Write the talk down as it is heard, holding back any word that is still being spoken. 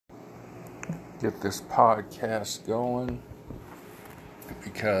get this podcast going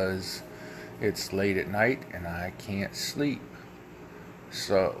because it's late at night and I can't sleep.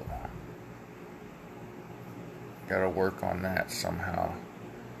 So, gotta work on that somehow.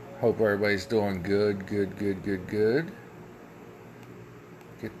 Hope everybody's doing good. Get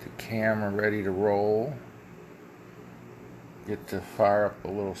the camera ready to roll. Get to fire up a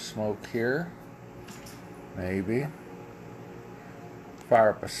little smoke here. Maybe. Fire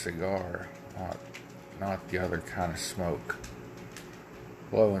up a cigar. Not the other kind of smoke.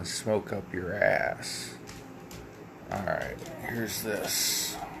 Blowing smoke up your ass. Alright, here's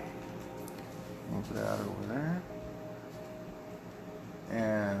this. Move that over there.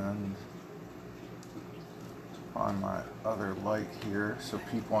 And on my other light here so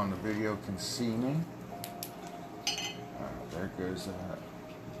people on the video can see me. Alright, there goes that.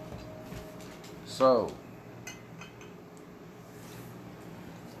 So,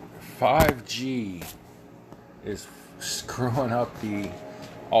 5G is screwing up the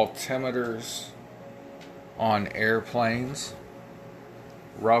altimeters on airplanes.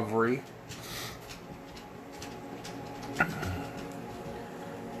 Rovery.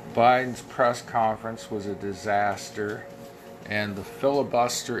 Biden's press conference was a disaster, and the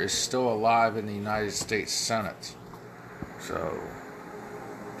filibuster is still alive in the United States Senate. So,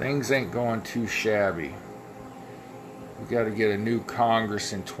 things ain't going too shabby. We got to get a new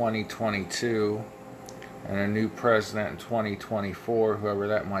Congress in 2022 and a new president in 2024, whoever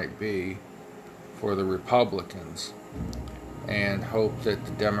that might be, for the Republicans, and hope that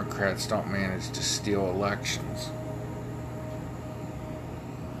the Democrats don't manage to steal elections.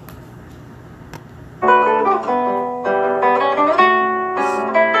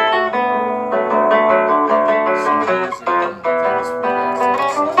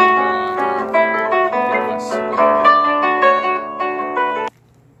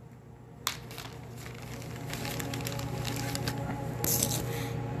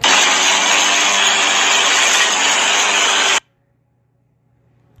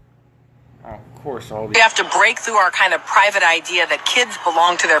 We have to break through our kind of private idea that kids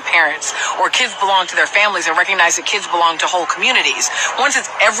belong to their parents or kids belong to their families and recognize that kids belong to whole communities. Once it's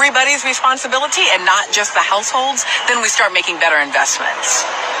everybody's responsibility and not just the households, then we start making better investments.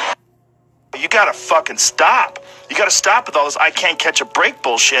 You gotta fucking stop. You gotta stop with all this I can't catch a break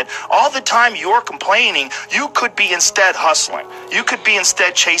bullshit. All the time you're complaining, you could be instead hustling. You could be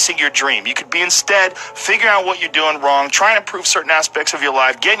instead chasing your dream. You could be instead figuring out what you're doing wrong, trying to improve certain aspects of your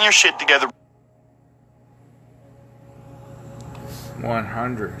life, getting your shit together.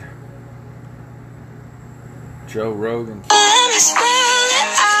 100. Joe Rogan.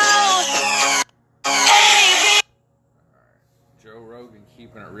 Joe Rogan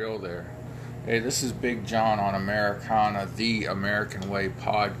keeping it real there. Hey, this is Big John on Americana, the American Way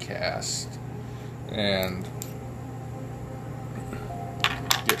podcast. And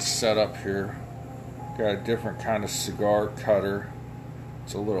get set up here. Got a different kind of cigar cutter.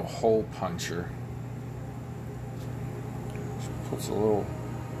 It's a little hole puncher. Puts a little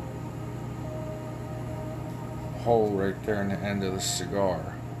hole right there in the end of the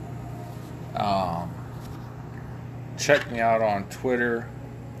cigar. Check me out on Twitter,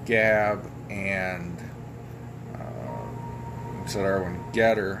 Gab, and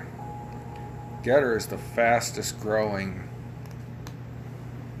Getter. Getter is the fastest growing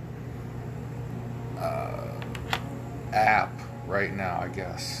app right now, I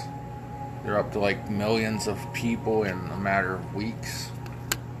guess. They're up to like millions of people in a matter of weeks.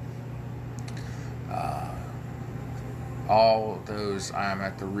 All of those, I'm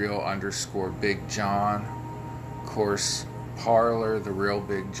at the real_Big John. Of course, Parler, the real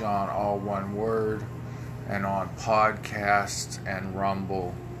Big John, all one word. And on podcasts and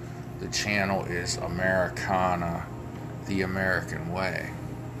Rumble, the channel is Americana, the American Way.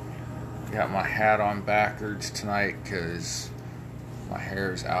 Got my hat on backwards tonight because my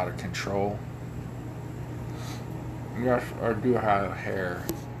hair is out of control. Yes, I do have hair.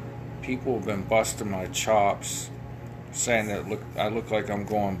 People have been busting my chops, saying that I look like I'm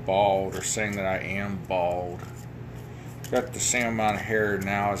going bald, or saying that I am bald. Got the same amount of hair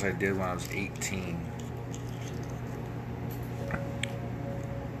now as I did when I was 18.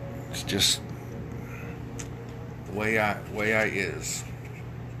 It's just the way I is.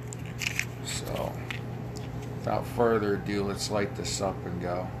 So, without further ado, let's light this up and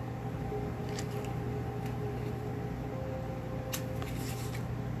go.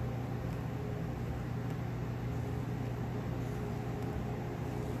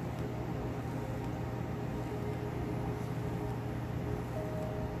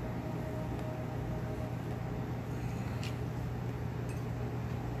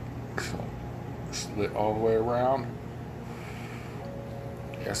 lit all the way around?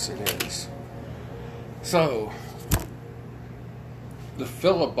 Yes, it is. So, the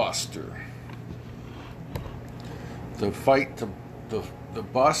filibuster. The fight to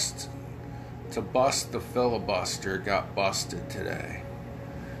bust the filibuster got busted today.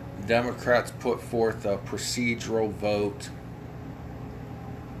 The Democrats put forth a procedural vote,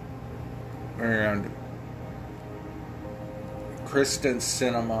 and Senator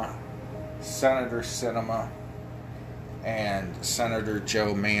Sinema, and Senator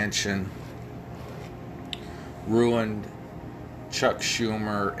Joe Manchin ruined Chuck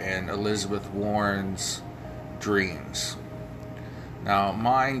Schumer and Elizabeth Warren's dreams. Now,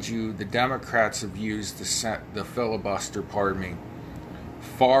 mind you, the Democrats have used the filibuster,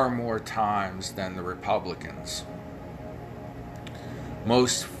 far more times than the Republicans.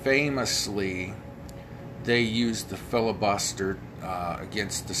 Most famously, they used the filibuster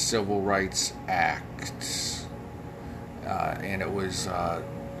against the Civil Rights Act. And it was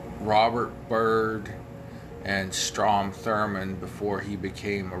Robert Byrd and Strom Thurmond before he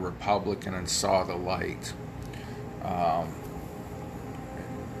became a Republican and saw the light.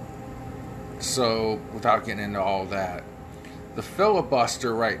 So, without getting into all that, the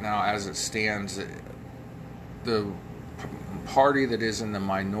filibuster right now, as it stands, the party that is in the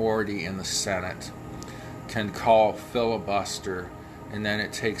minority in the Senate can call filibuster, and then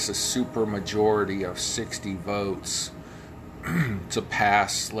it takes a supermajority of 60 votes to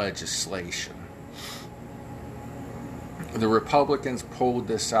pass legislation. The Republicans pulled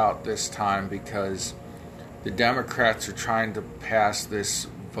this out this time because the Democrats are trying to pass this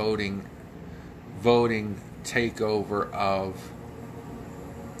voting takeover of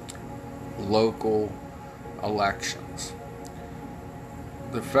local elections.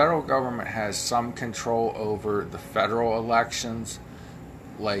 The federal government has some control over the federal elections,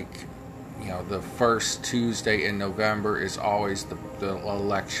 like, the first Tuesday in November is always the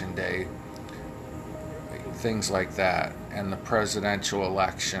election day, things like that, and the presidential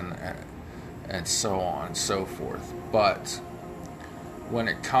election, and so on and so forth. But when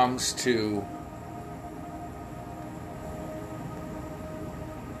it comes to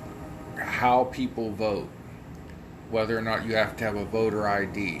how people vote, whether or not you have to have a voter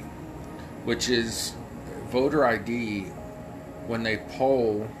ID, which is voter ID, when they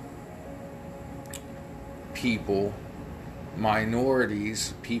poll people,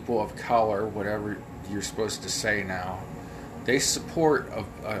 minorities, people of color, whatever you're supposed to say now, they support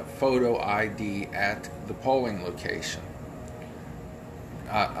a photo ID at the polling location.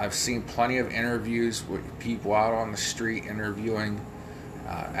 I've seen plenty of interviews with people out on the street interviewing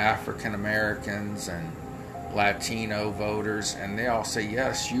African Americans and Latino voters, and they all say,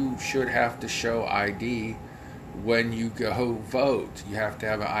 yes, you should have to show ID when you go vote. You have to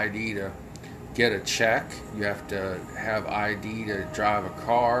have an ID to get a check. You have to have ID to drive a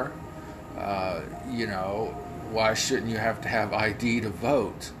car. Why shouldn't you have to have ID to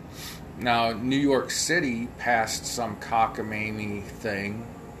vote? Now, New York City passed some cockamamie thing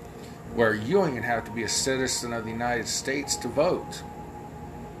where you don't even have to be a citizen of the United States to vote.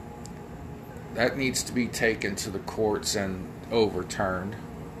 That needs to be taken to the courts and overturned.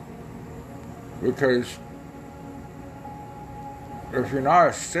 Because if you're not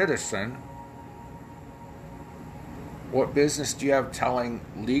a citizen, what business do you have telling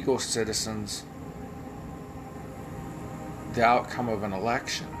legal citizens the outcome of an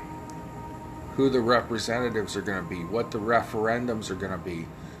election? Who the representatives are going to be, what the referendums are going to be,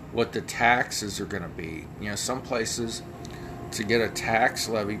 what the taxes are going to be. Some places, to get a tax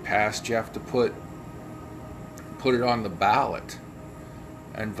levy passed, you have to put it on the ballot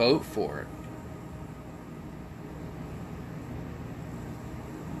and vote for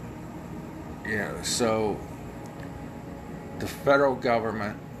it. So the federal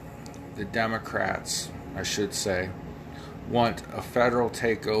government, the Democrats, I should say, want a federal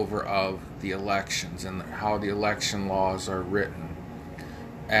takeover of the elections and how the election laws are written.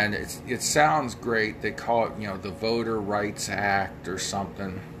 And it sounds great. They call it, the Voter Rights Act or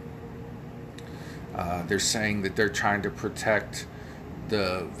something. They're saying that they're trying to protect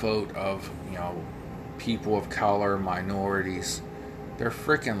the vote of, people of color, minorities. They're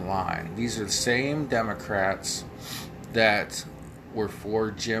freaking lying. These are the same Democrats that were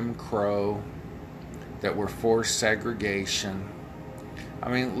for Jim Crow, that were for segregation. I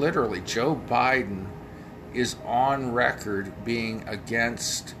mean, literally, Joe Biden is on record being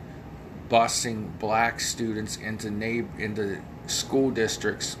against busing black students into school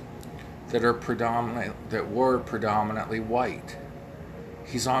districts that were predominantly white.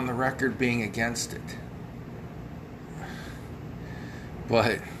 He's on the record being against it.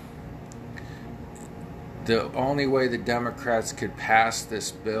 But the only way the Democrats could pass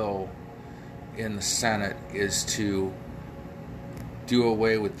this bill in the Senate is to do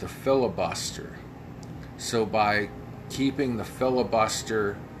away with the filibuster. So by keeping the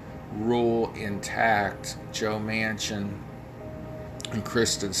filibuster rule intact, Joe Manchin and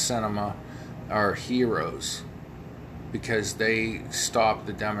Kristen Sinema are heroes because they stopped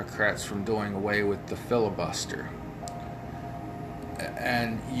the Democrats from doing away with the filibuster.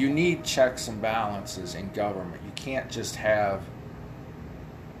 And you need checks and balances in government. You can't just have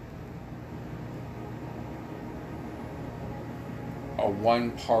a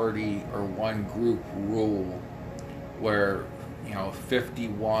one party or one group rule where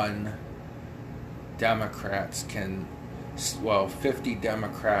 51 Democrats can, 50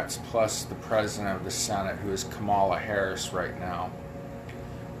 Democrats plus the president of the Senate, who is Kamala Harris right now,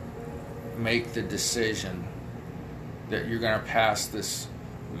 make the decision that you're going to pass this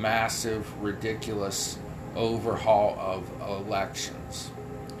massive, ridiculous overhaul of elections,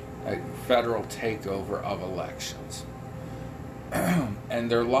 a federal takeover of elections.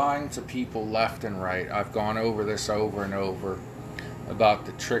 And they're lying to people left and right. I've gone over this over and over about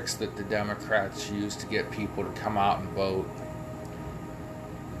the tricks that the Democrats use to get people to come out and vote.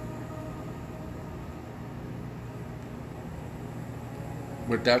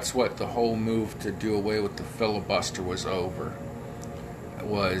 But that's what the whole move to do away with the filibuster was over.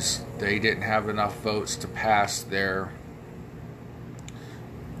 Was they didn't have enough votes to pass their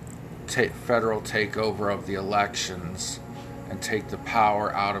federal takeover of the elections and take the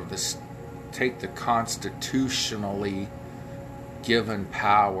power out of this, take the constitutionally given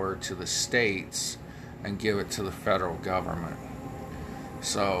power to the states and give it to the federal government.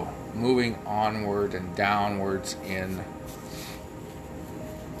 So moving onward and downwards in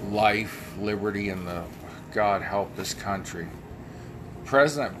life, liberty, and the God help this country.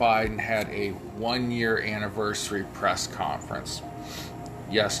 President Biden had a 1-year anniversary press conference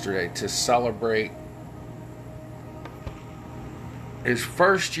yesterday to celebrate his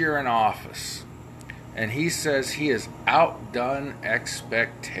first year in office. And he says he has outdone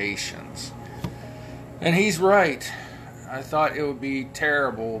expectations. And he's right. I thought it would be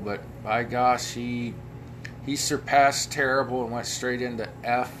terrible, but by gosh, he surpassed terrible and went straight into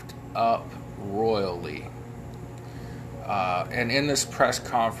effed up royally. And in this press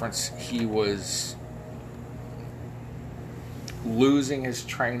conference, he was losing his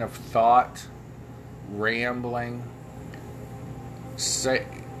train of thought, rambling,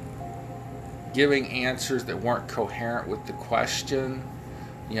 giving answers that weren't coherent with the question.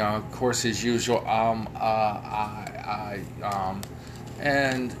 Of course, his usual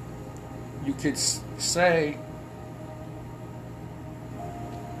and you could say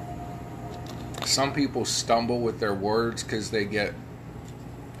some people stumble with their words because they get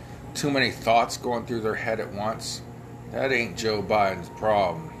too many thoughts going through their head at once. That ain't Joe Biden's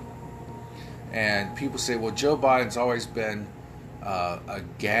problem. And people say, well, Joe Biden's always been a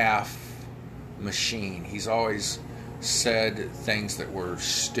gaffe machine. He's always said things that were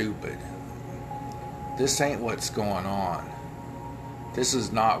stupid. This ain't what's going on. This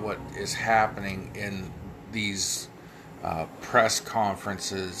is not what is happening in these press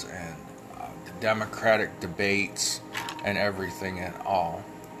conferences and the Democratic debates and everything at all.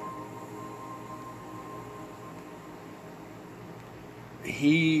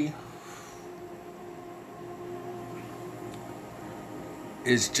 He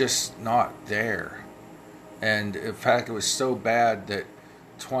is just not there. And in fact, it was so bad that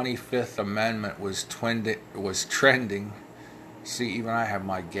 25th Amendment was trending. See, even I have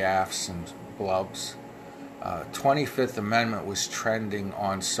my gaffes and blubs. 25th Amendment was trending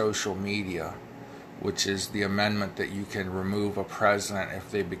on social media, which is the amendment that you can remove a president if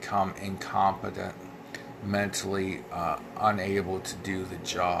they become incompetent, mentally unable to do the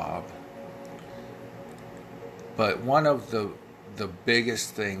job. But one of the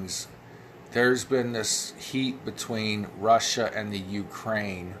biggest things, there's been this heat between Russia and the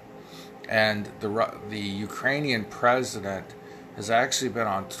Ukraine, and the Ukrainian president has actually been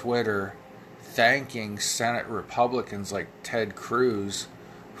on Twitter thanking Senate Republicans like Ted Cruz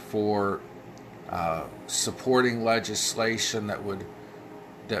for supporting legislation that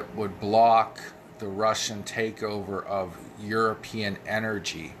would block the Russian takeover of European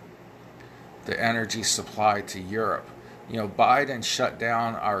energy, the energy supply to Europe. Biden shut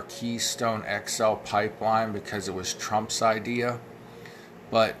down our Keystone XL pipeline because it was Trump's idea,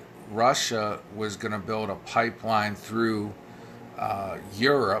 but Russia was going to build a pipeline through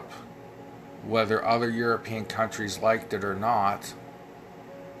Europe, whether other European countries liked it or not.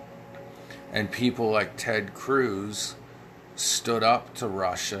 And people like Ted Cruz stood up to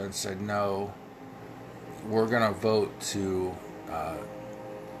Russia and said, no, we're going to vote to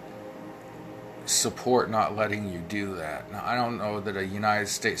support not letting you do that. Now, I don't know that a United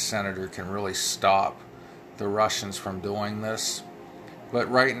States senator can really stop the Russians from doing this, but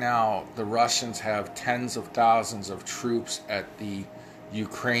right now the Russians have tens of thousands of troops at the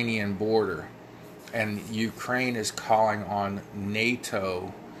Ukrainian border, and Ukraine is calling on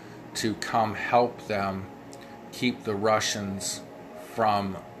NATO to come help them keep the Russians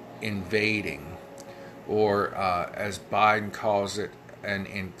from invading, or as Biden calls it, an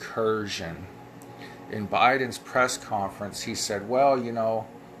incursion. In Biden's press conference, he said, well, you know,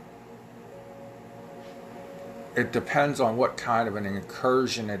 it depends on what kind of an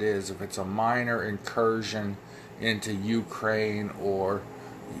incursion it is. If it's a minor incursion into Ukraine, or,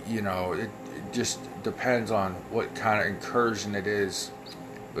 you know, it just depends on what kind of incursion it is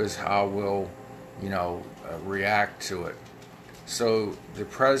how we'll, you know, react to it. So the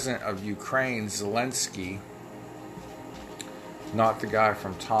president of Ukraine, Zelensky, not the guy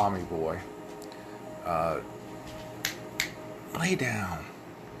from Tommy Boy, lay down.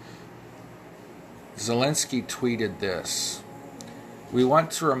 Zelensky tweeted this: "We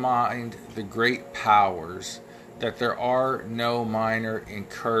want to remind the great powers that there are no minor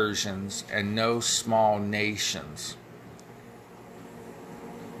incursions and no small nations.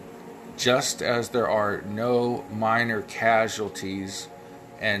 Just as there are no minor casualties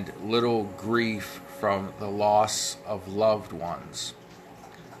and little grief from the loss of loved ones."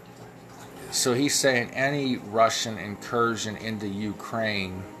 So he's saying any Russian incursion into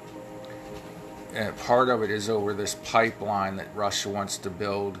Ukraine, part of it is over this pipeline that Russia wants to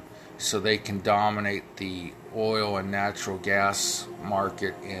build so they can dominate the oil and natural gas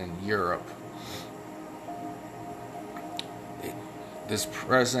market in Europe. This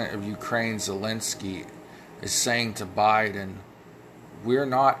president of Ukraine, Zelensky, is saying to Biden, we're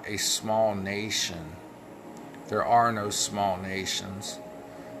not a small nation. There are no small nations.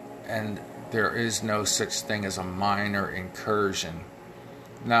 And there is no such thing as a minor incursion.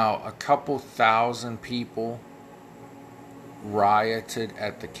 Now, a couple thousand people rioted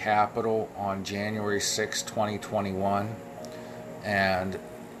at the Capitol on January 6, 2021, and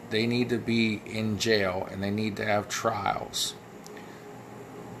they need to be in jail and they need to have trials.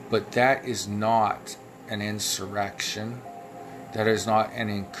 But that is not an insurrection. That is not an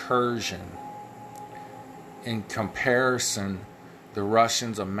incursion. In comparison, the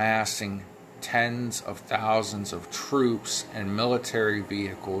Russians amassing tens of thousands of troops and military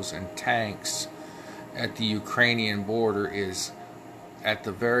vehicles and tanks at the Ukrainian border is, at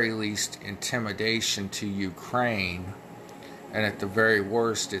the very least, intimidation to Ukraine, and at the very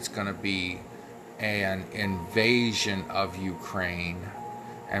worst, it's going to be an invasion of Ukraine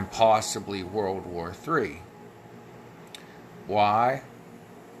and possibly World War III. Why?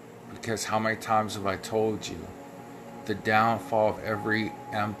 Because how many times have I told you? The downfall of every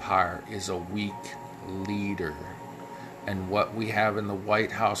empire is a weak leader. And what we have in the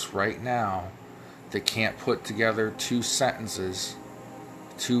White House right now that can't put together two sentences,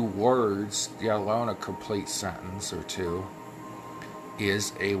 two words, let alone a complete sentence or two,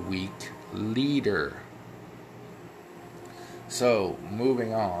 is a weak leader. So,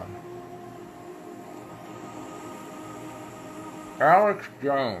 moving on. Alex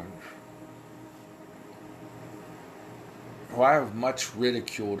Jones, who I have much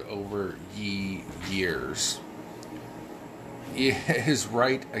ridiculed over ye years, is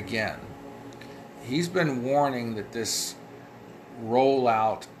right again. He's been warning that this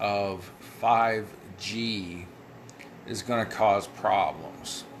rollout of 5G is going to cause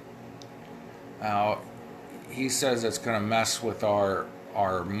problems. Now, he says it's going to mess with our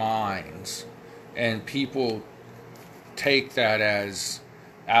minds, and people take that as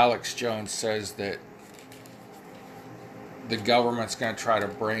Alex Jones says that the government's going to try to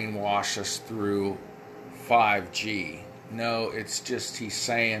brainwash us through 5G. No, it's just he's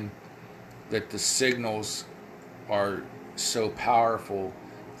saying that the signals are so powerful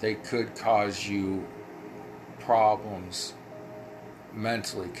they could cause you problems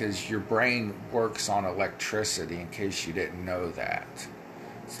mentally, because your brain works on electricity, in case you didn't know that.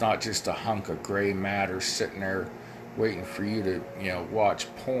 It's not just a hunk of gray matter sitting there waiting for you to,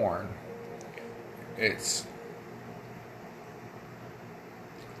 watch porn. It's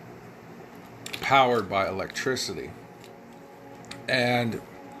powered by electricity. And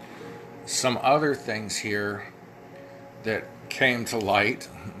some other things here that came to light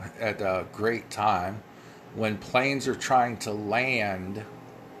at a great time: when planes are trying to land,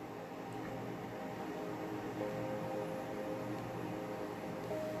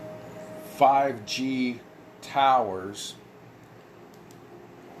 $5G towers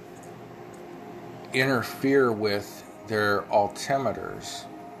interfere with their altimeters.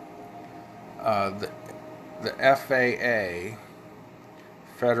 The FAA,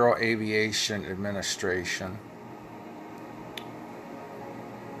 Federal Aviation Administration,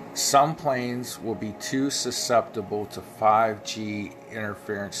 some planes will be too susceptible to 5G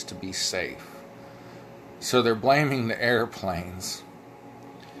interference to be safe. So they're blaming the airplanes.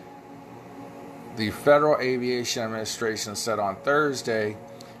 The Federal Aviation Administration said on Thursday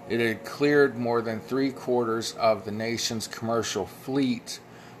it had cleared more than 3/4 of the nation's commercial fleet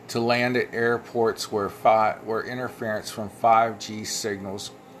to land at airports where interference from 5G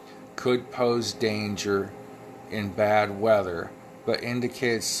signals could pose danger in bad weather, but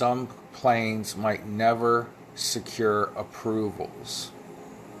indicated some planes might never secure approvals.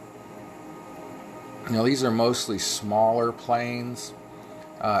 These are mostly smaller planes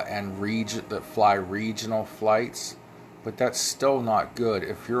and that fly regional flights, but that's still not good.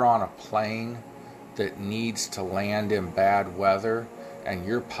 If you're on a plane that needs to land in bad weather and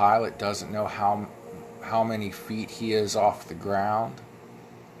your pilot doesn't know how many feet he is off the ground,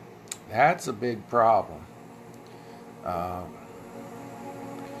 that's a big problem.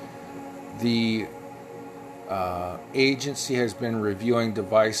 The agency has been reviewing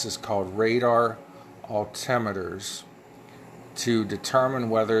devices called radar altimeters to determine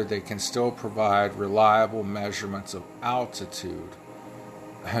whether they can still provide reliable measurements of altitude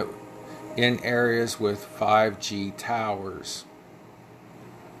in areas with 5G towers.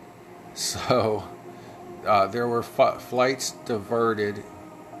 So there were flights diverted.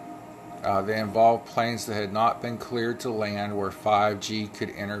 They involved planes that had not been cleared to land where 5G could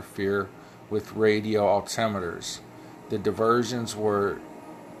interfere with radio altimeters. The diversions were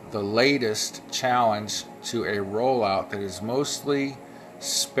the latest challenge to a rollout that has mostly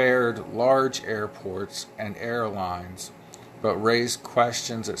spared large airports and airlines, but raised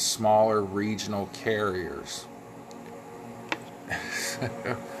questions at smaller regional carriers.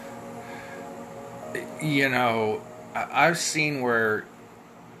 I've seen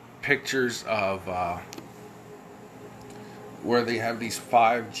pictures of where they have these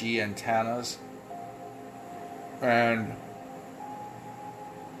 5G antennas, and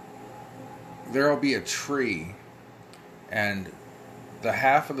there'll be a tree, and the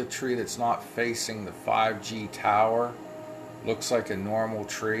half of the tree that's not facing the 5G tower looks like a normal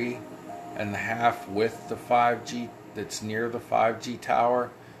tree, and the half with the 5G that's near the 5G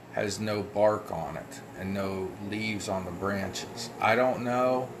tower has no bark on it and no leaves on the branches. I don't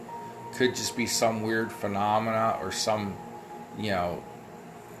know. Could just be some weird phenomena or some,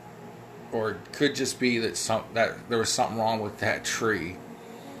 or it could just be that there was something wrong with that tree.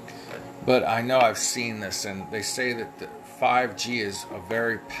 But I know I've seen this, and they say that the 5G is a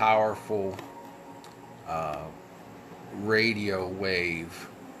very powerful radio wave,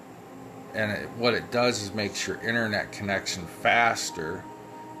 and what it does is makes your internet connection faster,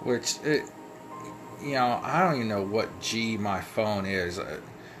 which I don't even know what G my phone is.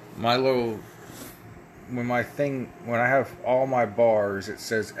 When I have all my bars, it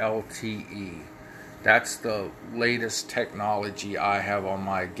says LTE. That's the latest technology I have on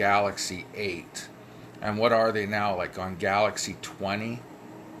my Galaxy 8. And what are they now, like on Galaxy 20?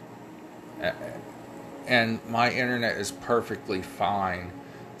 And my internet is perfectly fine.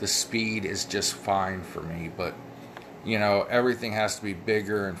 The speed is just fine for me. But, everything has to be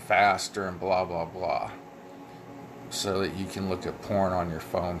bigger and faster and blah, blah, blah, so that you can look at porn on your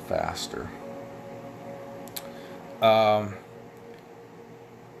phone faster.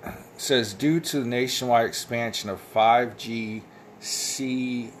 Says due to the nationwide expansion of 5G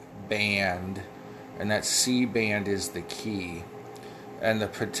C-band, and that C-band is the key, and the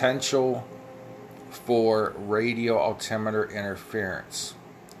potential for radio altimeter interference.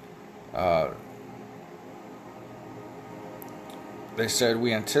 They said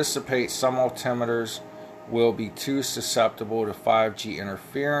we anticipate some altimeters will be too susceptible to 5G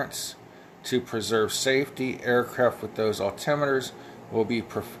interference. To preserve safety, aircraft with those altimeters will be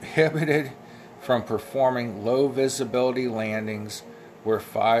prohibited from performing low visibility landings where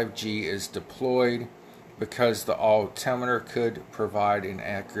 5G is deployed because the altimeter could provide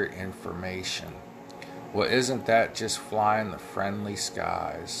inaccurate information. Well, isn't that just flying the friendly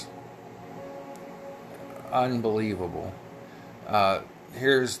skies? Unbelievable.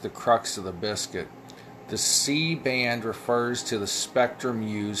 Here's the crux of the biscuit. The C-band refers to the spectrum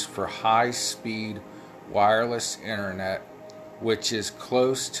used for high-speed wireless internet, which is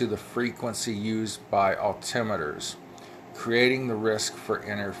close to the frequency used by altimeters, creating the risk for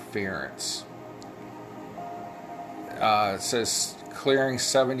interference. It says clearing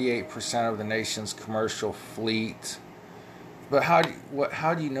 78% of the nation's commercial fleet. But how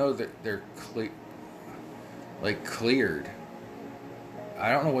do you know that they're like cleared.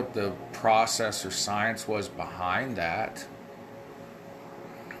 I don't know what the process or science was behind that.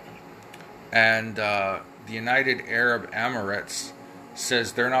 And the United Arab Emirates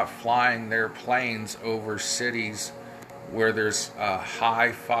says they're not flying their planes over cities where there's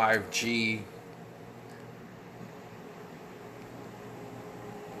high 5G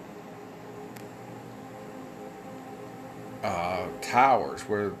towers,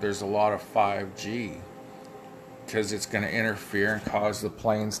 where there's a lot of 5G, because it's going to interfere and cause the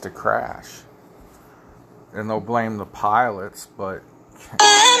planes to crash. And they'll blame the pilots, but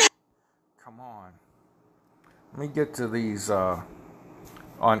come on. Let me get to these on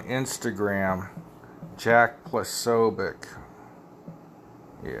Instagram. Jack Plasobic.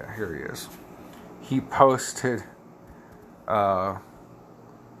 Yeah, here he is. He posted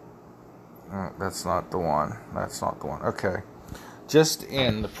that's not the one. That's not the one. Okay. Just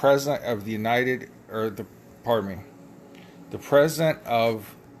in, the president of the the president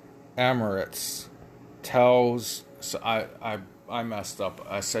of Emirates tells, so I messed up.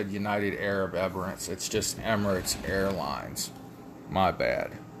 I said United Arab Emirates. It's just Emirates Airlines. My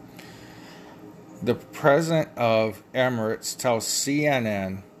bad. The president of Emirates tells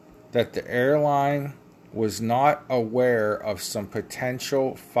CNN that the airline was not aware of some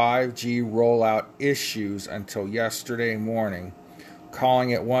potential 5G rollout issues until yesterday morning,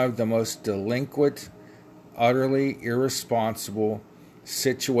 calling it one of the most delinquent, utterly irresponsible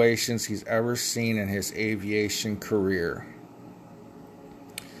situations he's ever seen in his aviation career.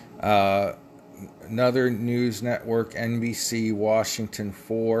 Another news network, NBC Washington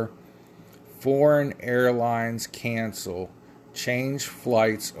 4, foreign airlines cancel, change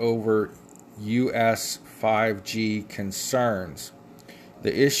flights over U.S. 5G concerns.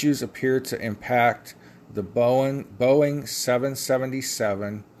 The issues appear to impact the Boeing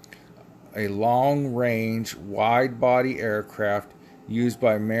 777, a long-range, wide-body aircraft used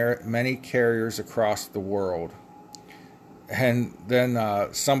by many carriers across the world. And then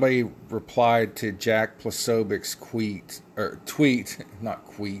somebody replied to Jack Plasobic's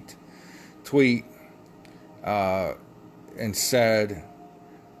tweet, and said,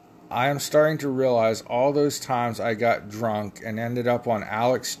 I am starting to realize all those times I got drunk and ended up on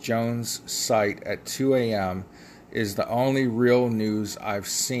Alex Jones' site at 2 a.m. is the only real news I've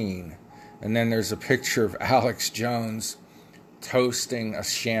seen. And then there's a picture of Alex Jones toasting a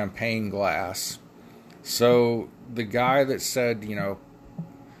champagne glass. So the guy that said,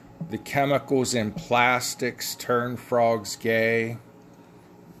 the chemicals in plastics turn frogs gay,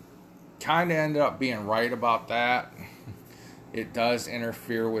 kind of ended up being right about that. It does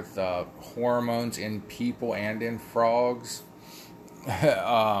interfere with hormones in people and in frogs.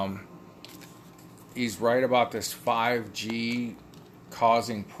 He's right about this 5G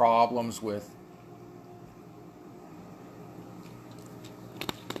causing problems with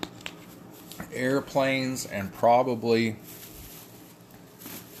airplanes and probably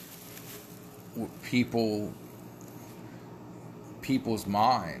people's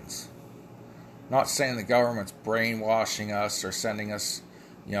minds. Not saying the government's brainwashing us or sending us,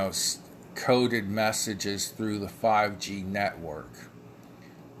 coded messages through the 5G network.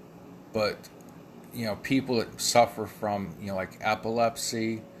 But, people that suffer from, like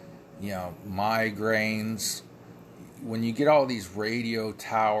epilepsy, migraines, when you get all these radio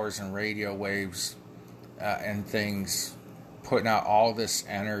towers and radio waves and things putting out all this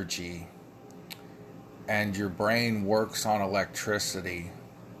energy, and your brain works on electricity,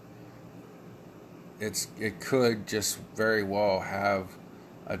 it could just very well have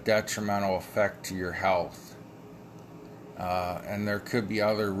a detrimental effect to your health. And there could be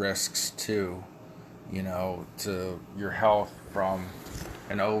other risks too, to your health from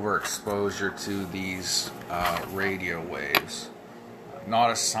an overexposure to these radio waves. Not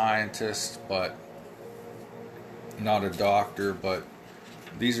a scientist, but not a doctor, but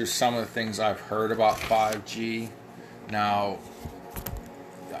these are some of the things I've heard about 5G. Now,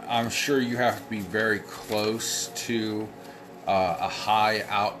 I'm sure you have to be very close to a high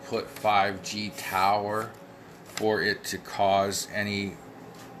output 5G tower for it to cause any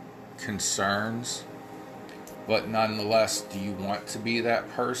concerns. But nonetheless, do you want to be that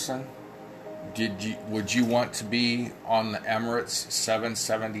person? Would you want to be on the Emirates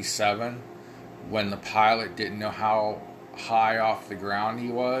 777 when the pilot didn't know how high off the ground he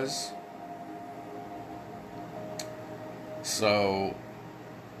was? So,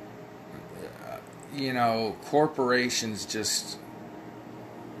 corporations just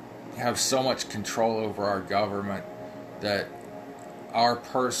have so much control over our government that our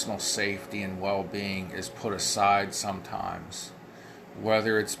personal safety and well-being is put aside sometimes.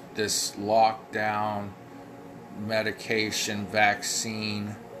 Whether it's this lockdown, medication,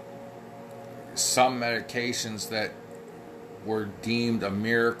 vaccine, some medications that were deemed a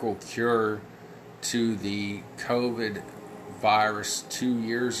miracle cure to the COVID virus 2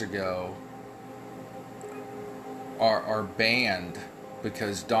 years ago are banned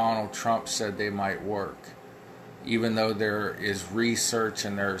because Donald Trump said they might work, even though there is research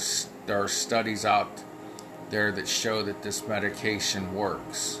and there are studies out there that show that this medication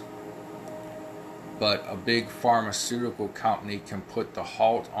works. But a big pharmaceutical company can put the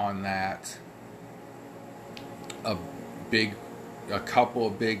halt on that. A couple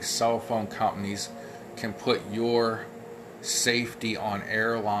of big cell phone companies can put your safety on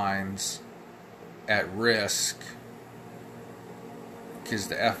airlines at risk because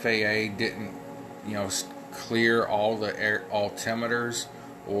the FAA didn't, clear all the altimeters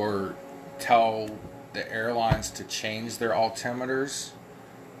or tell the airlines to change their altimeters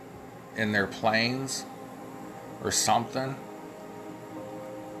in their planes or something.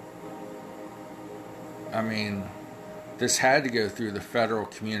 I mean, this had to go through the Federal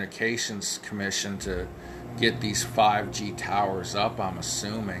Communications Commission to get these 5G towers up, I'm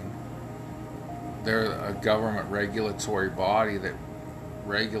assuming. They're a government regulatory body that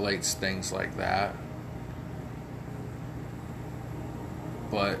regulates things like that.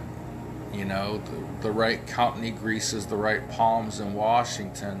 But, the right company greases the right palms in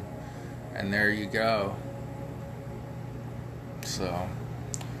Washington, and there you go. So,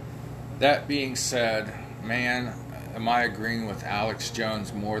 that being said, man, am I agreeing with Alex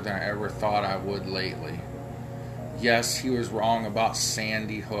Jones more than I ever thought I would lately. Yes, he was wrong about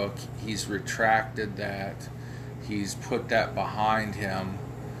Sandy Hook. He's retracted that. He's put that behind him.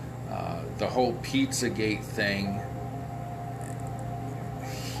 The whole Pizzagate thing,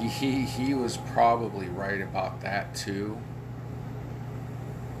 he was probably right about that too.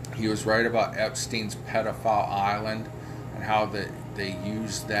 He was right about Epstein's pedophile island and how they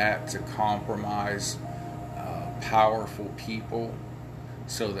used that to compromise powerful people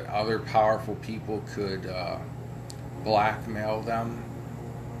so that other powerful people could blackmail them.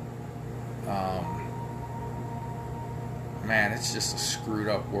 Man, it's just a screwed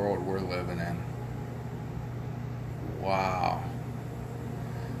up world we're living in. Wow.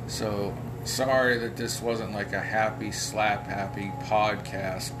 So, sorry that this wasn't like a happy, slap-happy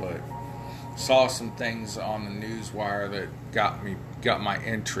podcast, but saw some things on the newswire that got my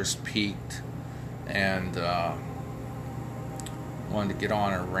interest piqued, and wanted to get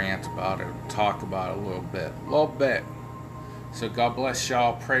on and rant about it, talk about it a little bit. So God bless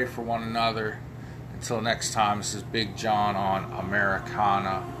y'all. Pray for one another. Until next time, this is Big John on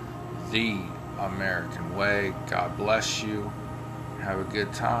Americana, the American way. God bless you. Have a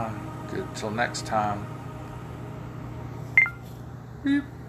good time. Till next time. Beep.